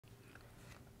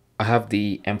I have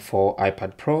the M4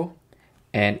 iPad Pro,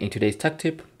 and in today's tech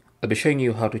tip, I'll be showing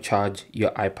you how to charge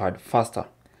your iPad faster.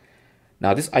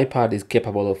 Now this iPad is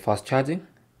capable of fast charging,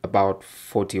 about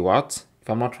 40 watts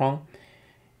if I'm not wrong,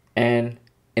 and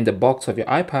in the box of your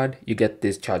iPad you get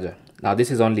this charger. Now this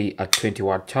is only a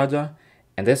 20-watt charger,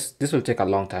 and this will take a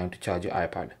long time to charge your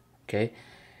iPad. Okay,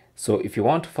 so if you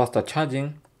want faster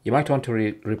charging, you might want to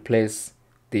replace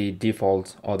the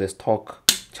default or the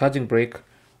stock charging brick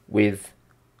with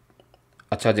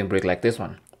a charging brick like this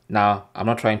one. Now, I'm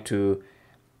not trying to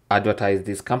advertise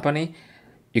this company.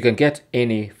 You can get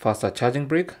any faster charging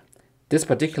brick. This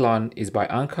particular one is by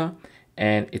Anker,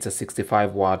 and it's a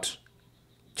 65-watt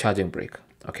charging brick.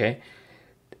 Okay,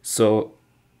 so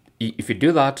if you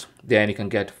do that, then you can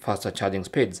get faster charging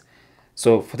speeds.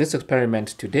 So for this experiment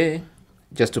today,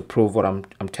 just to prove what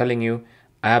I'm telling you,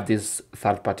 I have this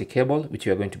third-party cable which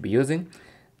we are going to be using.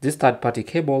 This third-party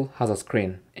cable has a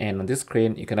screen, and on this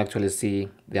screen you can actually see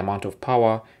the amount of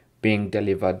power being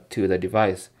delivered to the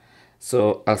device.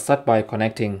 So I'll start by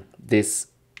connecting this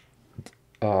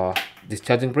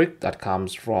charging brick that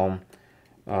comes from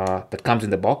in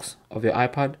the box of your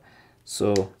iPad.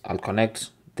 So I'll connect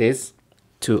this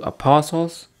to a power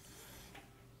source.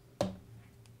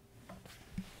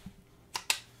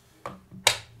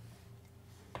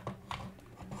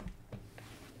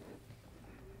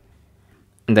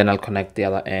 And then I'll connect the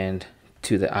other end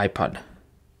to the iPad.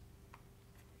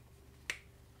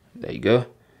 There you go.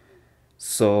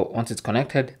 So once it's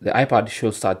connected, the iPad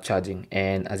should start charging.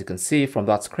 And as you can see from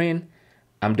that screen,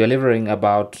 I'm delivering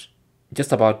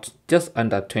just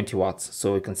under 20 watts.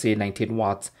 So you can see 19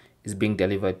 watts is being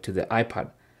delivered to the iPad.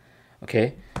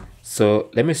 Okay, so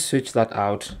let me switch that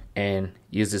out and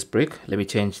use this brick. Let me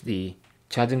change the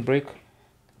charging brick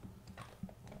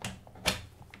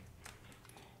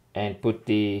and put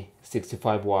the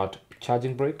 65-watt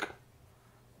charging brick.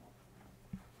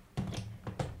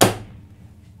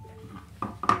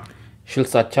 Should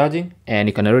start charging, and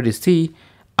you can already see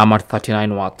I'm at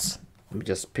 39 watts. Let me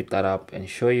just pick that up and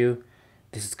show you.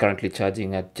 This is currently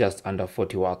charging at just under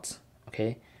 40 watts.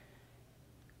 Okay,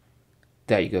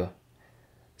 there you go.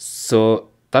 So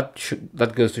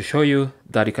that goes to show you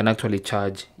that you can actually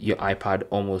charge your iPad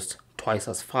almost twice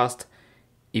as fast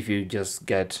if you just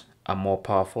get a more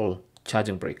powerful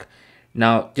charging brick.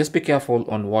 Now just be careful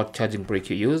on what charging brick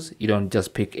you use. You don't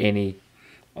just pick any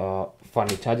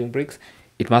funny charging bricks.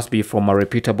 It must be from a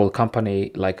reputable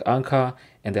company like Anker,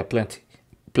 and there are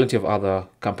plenty of other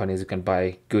companies you can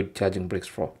buy good charging bricks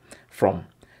from.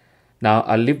 Now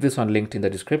I'll leave this one linked in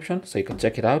the description so you can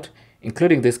check it out,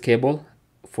 including this cable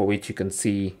for which you can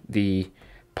see the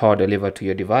power delivered to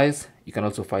your device. You can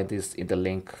also find this in the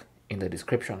link in the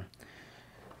description.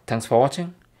 Thanks for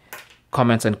watching.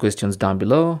 Comments and questions down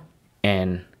below,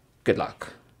 and good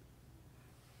luck.